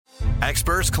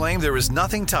Experts claim there is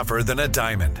nothing tougher than a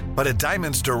diamond. But at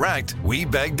Diamonds Direct, we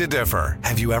beg to differ.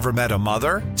 Have you ever met a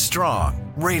mother?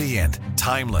 Strong, radiant,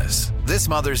 timeless. This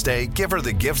Mother's Day, give her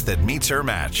the gift that meets her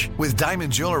match. With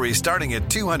diamond jewelry starting at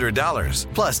 $200.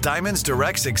 Plus Diamonds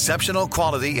Direct's exceptional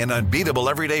quality and unbeatable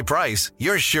everyday price,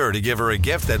 you're sure to give her a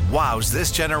gift that wows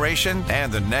this generation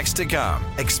and the next to come.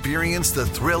 Experience the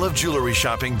thrill of jewelry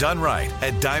shopping done right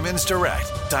at Diamonds Direct.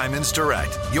 Diamonds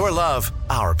Direct. Your love,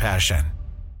 our passion.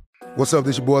 What's up,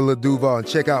 this your boy Lil Duval, and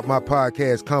check out my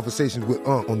podcast, Conversations with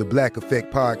Unc, on the Black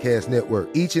Effect Podcast Network.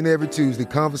 Each and every Tuesday,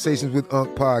 Conversations with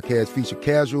Unc podcast feature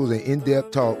casual and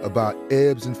in-depth talk about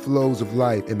ebbs and flows of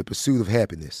life and the pursuit of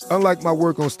happiness. Unlike my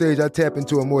work on stage, I tap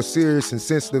into a more serious and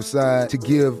sensitive side to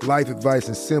give life advice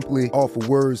and simply offer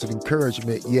words of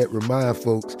encouragement, yet remind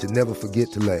folks to never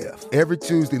forget to laugh. Every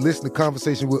Tuesday, listen to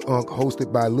Conversations with Unc,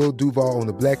 hosted by Lil Duval on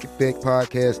the Black Effect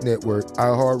Podcast Network,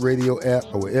 iHeartRadio app,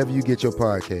 or wherever you get your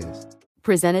podcasts.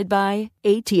 Presented by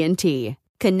AT&T.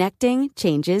 Connecting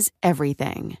changes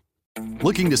everything.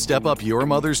 Looking to step up your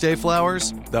Mother's Day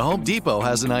flowers? The Home Depot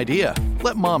has an idea.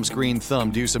 Let Mom's green thumb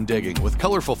do some digging with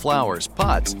colorful flowers,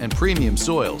 pots, and premium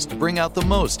soils to bring out the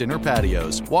most in her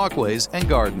patios, walkways, and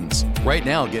gardens. Right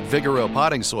now, get Vigoro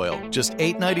potting soil, just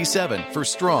 $8.97 for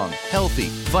strong, healthy,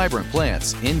 vibrant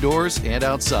plants indoors and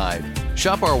outside.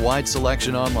 Shop our wide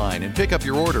selection online and pick up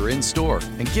your order in-store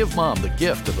and give Mom the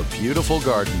gift of a beautiful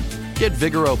garden. Get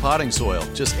Vigoro potting soil,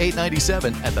 just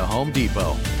 $8.97 at the Home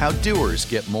Depot. How doers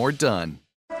get more done.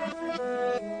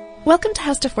 Welcome to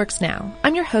How Stuff Works Now.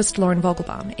 I'm your host, Lauren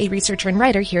Vogelbaum, a researcher and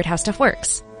writer here at How Stuff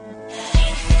Works.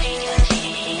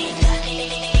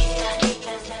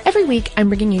 Every week, I'm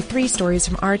bringing you 3 stories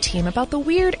from our team about the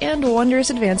weird and wondrous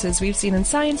advances we've seen in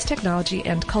science, technology,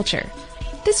 and culture.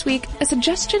 This week, a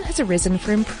suggestion has arisen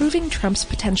for improving Trump's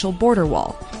potential border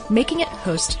wall, making it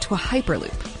host to a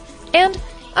Hyperloop. And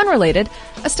unrelated,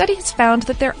 a study has found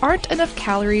that there aren't enough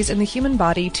calories in the human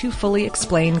body to fully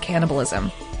explain cannibalism.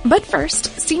 But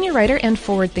first, senior writer and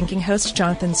forward-thinking host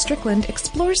Jonathan Strickland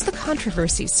explores the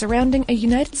controversies surrounding a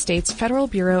United States Federal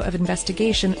Bureau of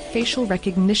Investigation facial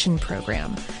recognition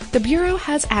program. The Bureau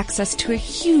has access to a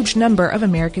huge number of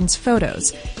Americans'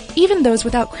 photos, even those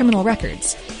without criminal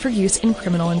records, for use in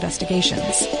criminal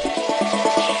investigations.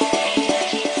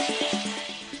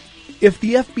 If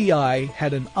the FBI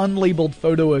had an unlabeled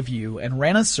photo of you and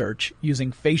ran a search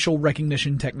using facial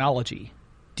recognition technology,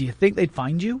 do you think they'd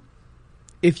find you?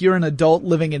 If you're an adult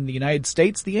living in the United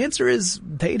States, the answer is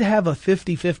they'd have a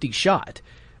 50-50 shot.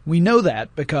 We know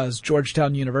that because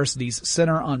Georgetown University's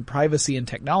Center on Privacy and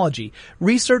Technology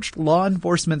researched law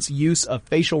enforcement's use of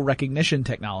facial recognition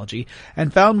technology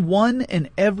and found 1 in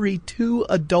every 2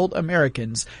 adult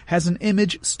Americans has an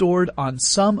image stored on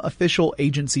some official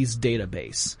agency's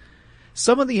database.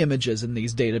 Some of the images in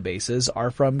these databases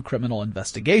are from criminal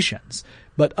investigations,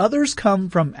 but others come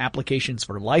from applications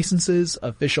for licenses,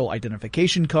 official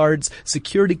identification cards,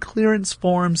 security clearance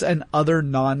forms, and other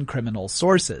non-criminal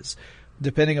sources.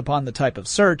 Depending upon the type of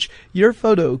search, your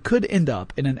photo could end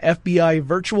up in an FBI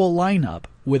virtual lineup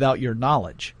without your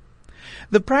knowledge.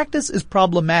 The practice is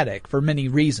problematic for many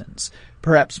reasons.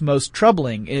 Perhaps most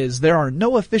troubling is there are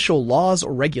no official laws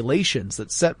or regulations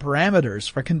that set parameters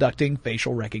for conducting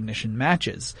facial recognition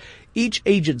matches. Each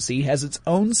agency has its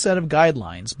own set of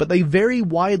guidelines, but they vary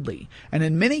widely, and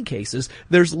in many cases,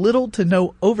 there's little to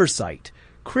no oversight.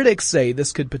 Critics say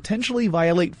this could potentially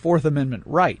violate Fourth Amendment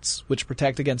rights, which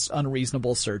protect against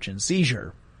unreasonable search and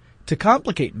seizure. To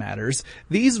complicate matters,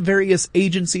 these various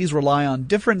agencies rely on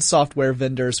different software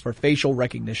vendors for facial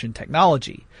recognition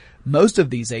technology. Most of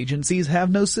these agencies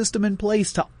have no system in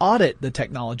place to audit the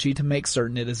technology to make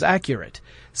certain it is accurate.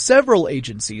 Several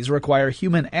agencies require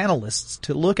human analysts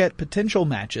to look at potential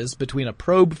matches between a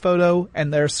probe photo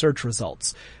and their search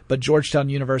results. But Georgetown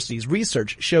University's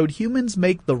research showed humans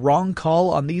make the wrong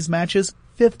call on these matches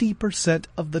 50%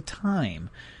 of the time.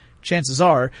 Chances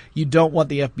are you don't want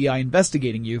the FBI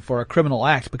investigating you for a criminal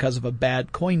act because of a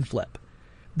bad coin flip.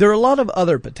 There are a lot of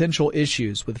other potential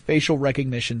issues with facial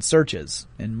recognition searches.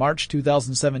 In March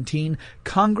 2017,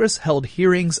 Congress held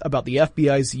hearings about the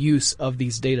FBI's use of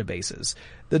these databases.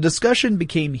 The discussion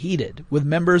became heated, with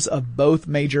members of both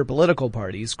major political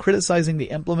parties criticizing the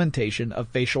implementation of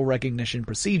facial recognition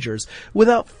procedures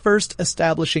without first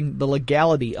establishing the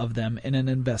legality of them in an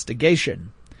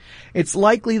investigation. It's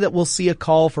likely that we'll see a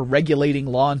call for regulating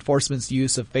law enforcement's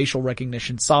use of facial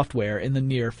recognition software in the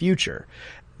near future.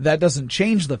 That doesn't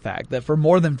change the fact that for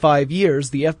more than 5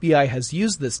 years, the FBI has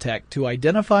used this tech to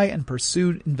identify and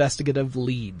pursue investigative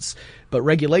leads. But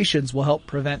regulations will help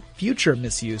prevent future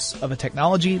misuse of a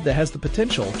technology that has the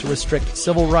potential to restrict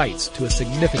civil rights to a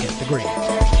significant degree.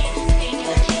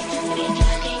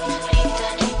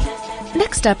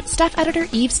 Next up, staff editor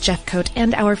Yves Jeffcoat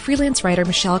and our freelance writer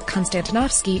Michelle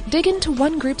Konstantinovsky dig into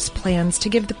one group's plans to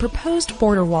give the proposed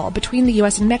border wall between the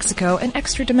U.S. and Mexico an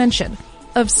extra dimension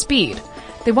of speed.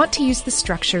 They want to use the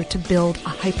structure to build a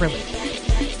hyperloop.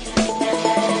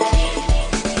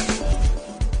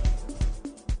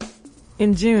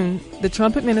 In June, the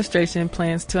Trump administration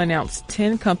plans to announce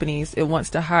 10 companies it wants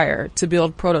to hire to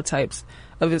build prototypes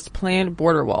of its planned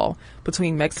border wall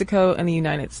between Mexico and the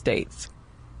United States.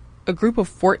 A group of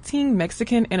 14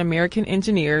 Mexican and American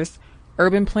engineers,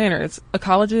 urban planners,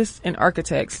 ecologists, and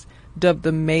architects, dubbed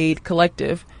the MADE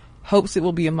Collective, hopes it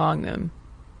will be among them.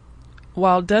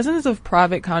 While dozens of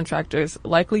private contractors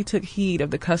likely took heed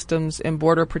of the Customs and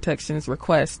Border Protection's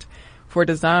request for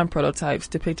design prototypes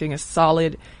depicting a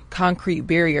solid, concrete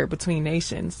barrier between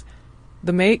nations,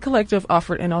 the MADE Collective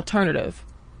offered an alternative,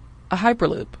 a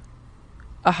hyperloop.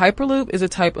 A hyperloop is a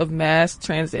type of mass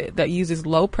transit that uses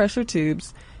low-pressure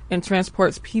tubes and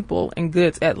transports people and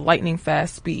goods at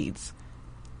lightning-fast speeds.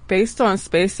 Based on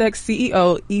SpaceX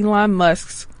CEO Elon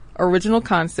Musk's original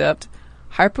concept,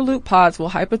 Hyperloop pods will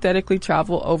hypothetically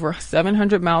travel over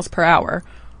 700 miles per hour,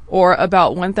 or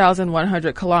about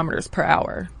 1,100 kilometers per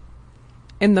hour.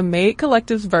 In the MADE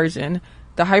Collective's version,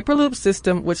 the Hyperloop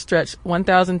system would stretch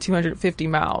 1,250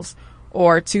 miles,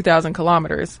 or 2,000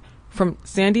 kilometers, from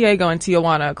San Diego and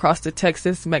Tijuana across the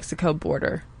Texas-Mexico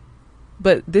border.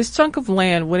 But this chunk of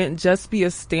land wouldn't just be a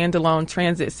standalone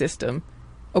transit system,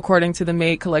 according to the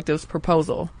MADE Collective's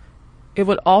proposal. It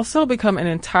would also become an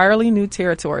entirely new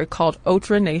territory called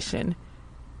Otra Nation.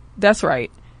 That's right.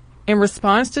 In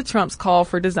response to Trump's call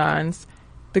for designs,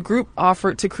 the group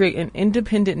offered to create an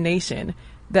independent nation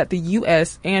that the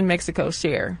U.S. and Mexico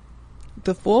share.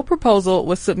 The full proposal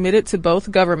was submitted to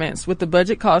both governments with the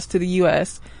budget cost to the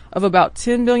U.S. of about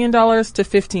 $10 billion to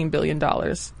 $15 billion.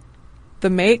 The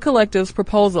MADE Collective's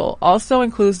proposal also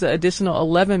includes the additional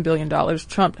 $11 billion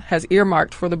Trump has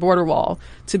earmarked for the border wall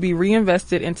to be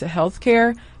reinvested into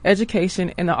healthcare,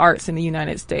 education, and the arts in the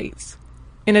United States.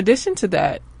 In addition to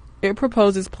that, it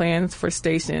proposes plans for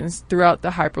stations throughout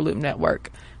the Hyperloop network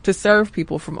to serve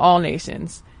people from all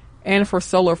nations, and for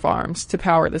solar farms to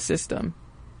power the system.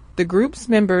 The group's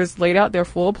members laid out their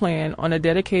full plan on a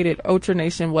dedicated Otra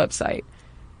Nation website,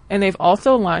 and they've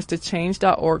also launched a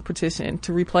Change.org petition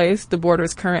to replace the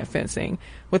border's current fencing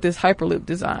with this Hyperloop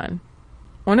design.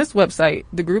 On its website,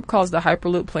 the group calls the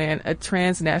Hyperloop plan a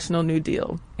transnational New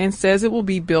Deal and says it will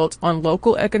be built on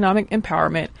local economic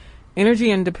empowerment, energy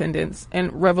independence,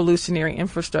 and revolutionary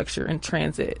infrastructure and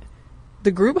transit.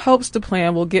 The group hopes the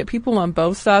plan will get people on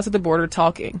both sides of the border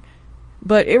talking,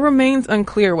 but it remains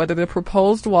unclear whether the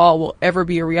proposed wall will ever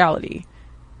be a reality.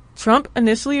 Trump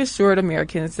initially assured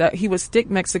Americans that he would stick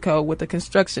Mexico with a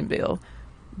construction bill,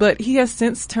 but he has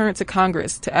since turned to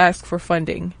Congress to ask for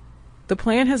funding. The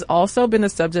plan has also been the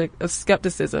subject of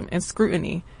skepticism and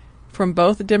scrutiny from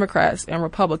both Democrats and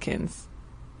Republicans,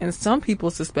 and some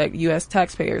people suspect U.S.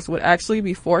 taxpayers would actually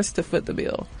be forced to foot the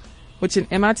bill, which an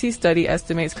MIT study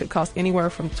estimates could cost anywhere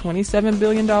from $27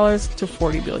 billion to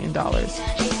 $40 billion.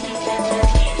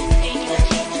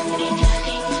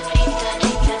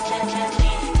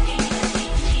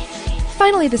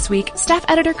 Finally this week, staff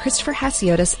editor Christopher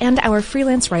Hasiotis and our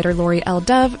freelance writer Lori L.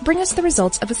 Dove bring us the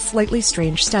results of a slightly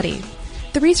strange study.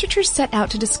 The researchers set out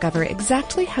to discover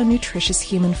exactly how nutritious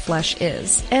human flesh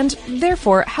is, and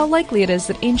therefore how likely it is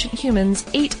that ancient humans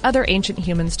ate other ancient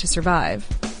humans to survive.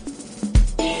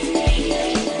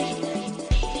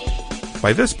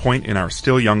 By this point in our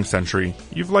still young century,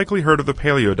 you've likely heard of the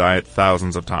paleo diet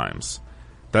thousands of times.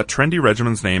 That trendy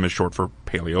regimen's name is short for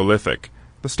Paleolithic,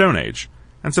 the Stone Age,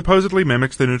 and supposedly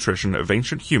mimics the nutrition of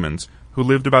ancient humans who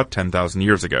lived about 10,000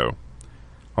 years ago.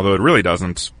 Although it really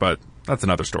doesn't, but that's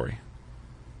another story.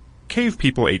 Cave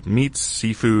people ate meats,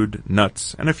 seafood,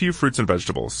 nuts, and a few fruits and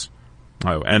vegetables.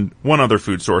 Oh, and one other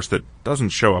food source that doesn't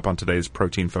show up on today's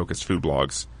protein-focused food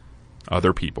blogs.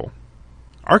 Other people.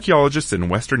 Archaeologists in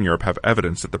Western Europe have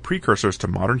evidence that the precursors to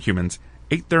modern humans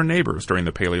ate their neighbors during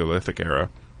the Paleolithic era,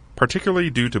 particularly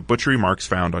due to butchery marks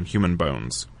found on human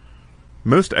bones.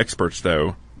 Most experts,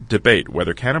 though, debate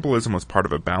whether cannibalism was part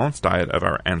of a balanced diet of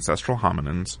our ancestral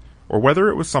hominins, or whether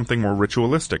it was something more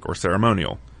ritualistic or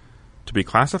ceremonial. To be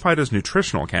classified as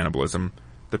nutritional cannibalism,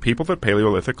 the people that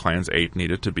Paleolithic clans ate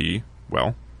needed to be,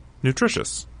 well,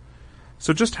 nutritious.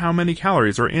 So just how many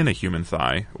calories are in a human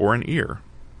thigh or an ear?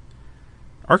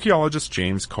 Archaeologist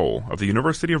James Cole of the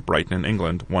University of Brighton in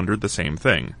England wondered the same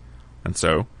thing, and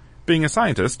so, being a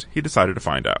scientist, he decided to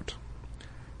find out.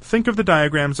 Think of the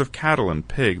diagrams of cattle and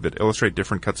pig that illustrate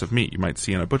different cuts of meat you might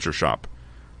see in a butcher shop.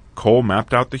 Cole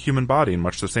mapped out the human body in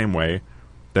much the same way,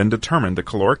 then determined the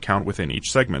caloric count within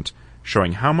each segment,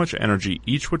 showing how much energy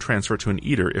each would transfer to an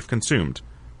eater if consumed,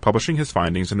 publishing his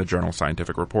findings in the journal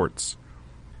Scientific Reports.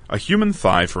 A human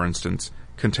thigh, for instance,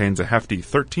 contains a hefty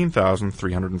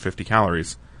 13,350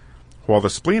 calories, while the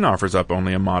spleen offers up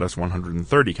only a modest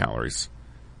 130 calories.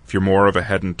 If you're more of a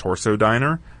head and torso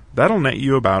diner, that'll net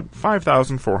you about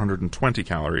 5,420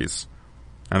 calories.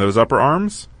 And those upper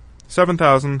arms?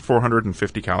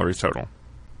 7,450 calories total.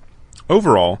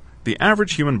 Overall, the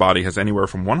average human body has anywhere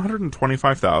from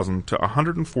 125,000 to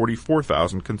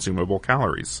 144,000 consumable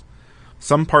calories.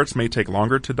 Some parts may take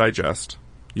longer to digest.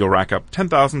 You'll rack up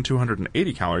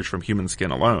 10,280 calories from human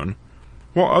skin alone,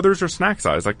 while others are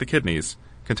snack-sized like the kidneys,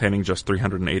 containing just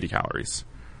 380 calories.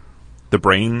 The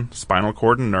brain, spinal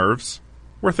cord, and nerves,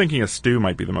 we're thinking a stew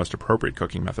might be the most appropriate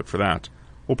cooking method for that,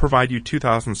 will provide you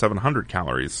 2,700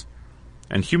 calories,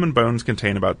 and human bones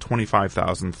contain about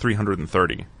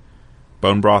 25,330.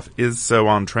 Bone broth is so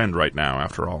on trend right now,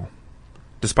 after all.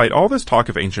 Despite all this talk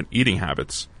of ancient eating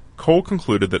habits, Cole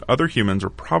concluded that other humans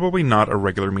are probably not a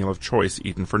regular meal of choice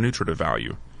eaten for nutritive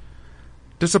value.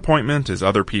 Disappointment is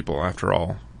other people, after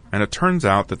all, and it turns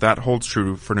out that that holds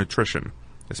true for nutrition,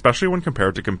 especially when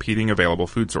compared to competing available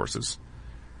food sources.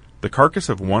 The carcass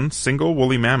of one single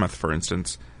woolly mammoth, for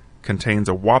instance, contains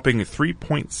a whopping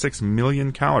 3.6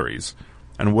 million calories,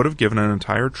 and would have given an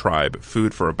entire tribe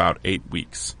food for about 8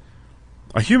 weeks.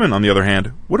 A human, on the other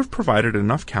hand, would have provided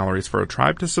enough calories for a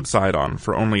tribe to subside on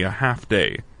for only a half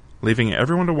day, leaving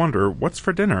everyone to wonder what's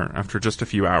for dinner after just a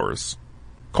few hours.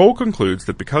 Cole concludes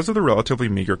that because of the relatively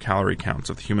meager calorie counts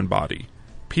of the human body,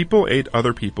 people ate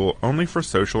other people only for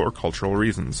social or cultural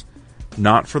reasons,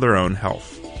 not for their own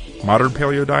health. Modern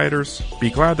paleo dieters, be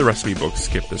glad the recipe books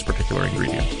skip this particular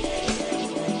ingredient.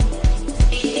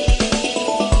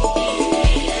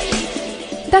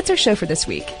 That's our show for this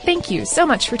week. Thank you so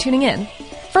much for tuning in.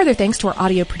 Further thanks to our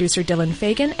audio producer Dylan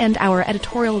Fagan and our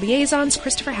editorial liaisons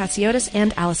Christopher Hasiotis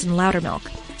and Allison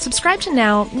Loudermilk. Subscribe to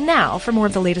Now for more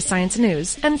of the latest science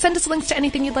news, and send us links to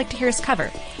anything you'd like to hear us cover.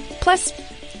 Plus,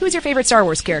 who's your favorite Star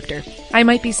Wars character? I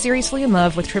might be seriously in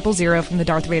love with 000 from the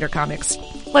Darth Vader comics.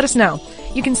 Let us know.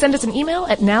 You can send us an email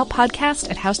at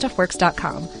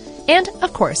nowpodcast@howstuffworks.com. And,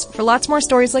 of course, for lots more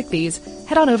stories like these,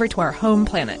 head on over to our home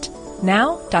planet,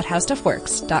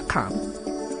 now.howstuffworks.com.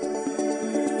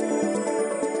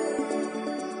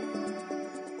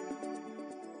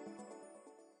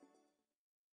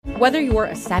 Whether you're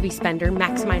a savvy spender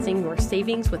maximizing your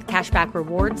savings with cashback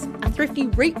rewards, a thrifty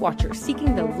rate watcher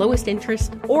seeking the lowest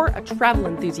interest, or a travel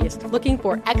enthusiast looking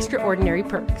for extraordinary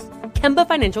perks, Kemba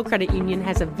Financial Credit Union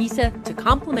has a visa to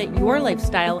complement your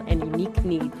lifestyle and unique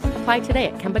needs. Apply today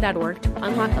at Kemba.org to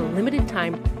unlock a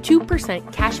limited-time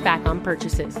 2% cash back on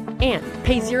purchases and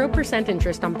pay 0%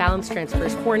 interest on balance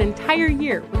transfers for an entire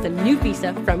year with a new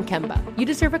visa from Kemba. You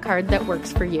deserve a card that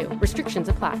works for you. Restrictions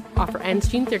apply. Offer ends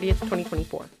June 30th,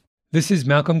 2024. This is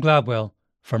Malcolm Gladwell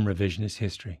from Revisionist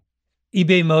History.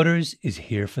 eBay Motors is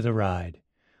here for the ride.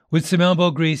 With some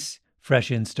elbow grease, fresh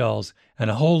installs, and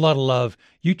a whole lot of love,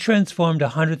 you transformed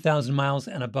 100,000 miles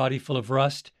and a body full of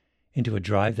rust into a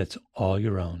drive that's all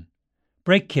your own.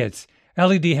 Brake kits,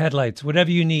 LED headlights,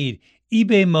 whatever you need,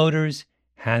 eBay Motors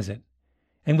has it.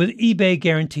 And with eBay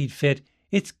Guaranteed Fit,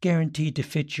 it's guaranteed to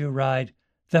fit your ride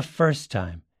the first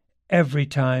time, every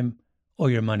time, or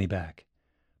your money back.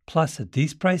 Plus, at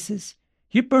these prices,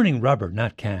 you're burning rubber,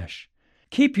 not cash.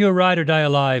 Keep your ride or die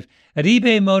alive at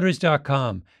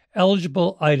ebaymotors.com.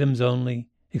 Eligible items only.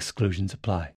 Exclusions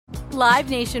apply. Live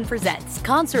Nation presents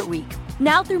Concert Week.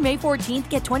 Now through May 14th,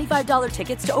 get $25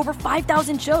 tickets to over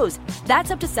 5,000 shows.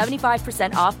 That's up to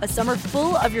 75% off a summer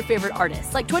full of your favorite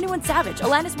artists like 21 Savage,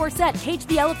 Alanis Morissette, Cage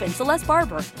the Elephant, Celeste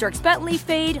Barber, Dierks Bentley,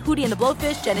 Fade, Hootie and the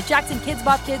Blowfish, Janet Jackson, Kidz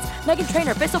Bop Kids, Meghan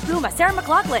Trainor, Peso Pluma, Sarah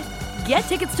McLachlan. Get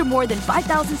tickets to more than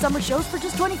 5,000 summer shows for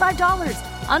just $25.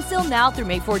 On sale now through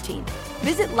May 14th.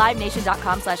 Visit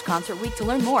LiveNation.com/Concert Week to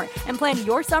learn more and plan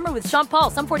your summer with Sean Paul,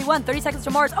 Sum 41, 30 Seconds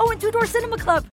to Mars, and Two Door Cinema Club.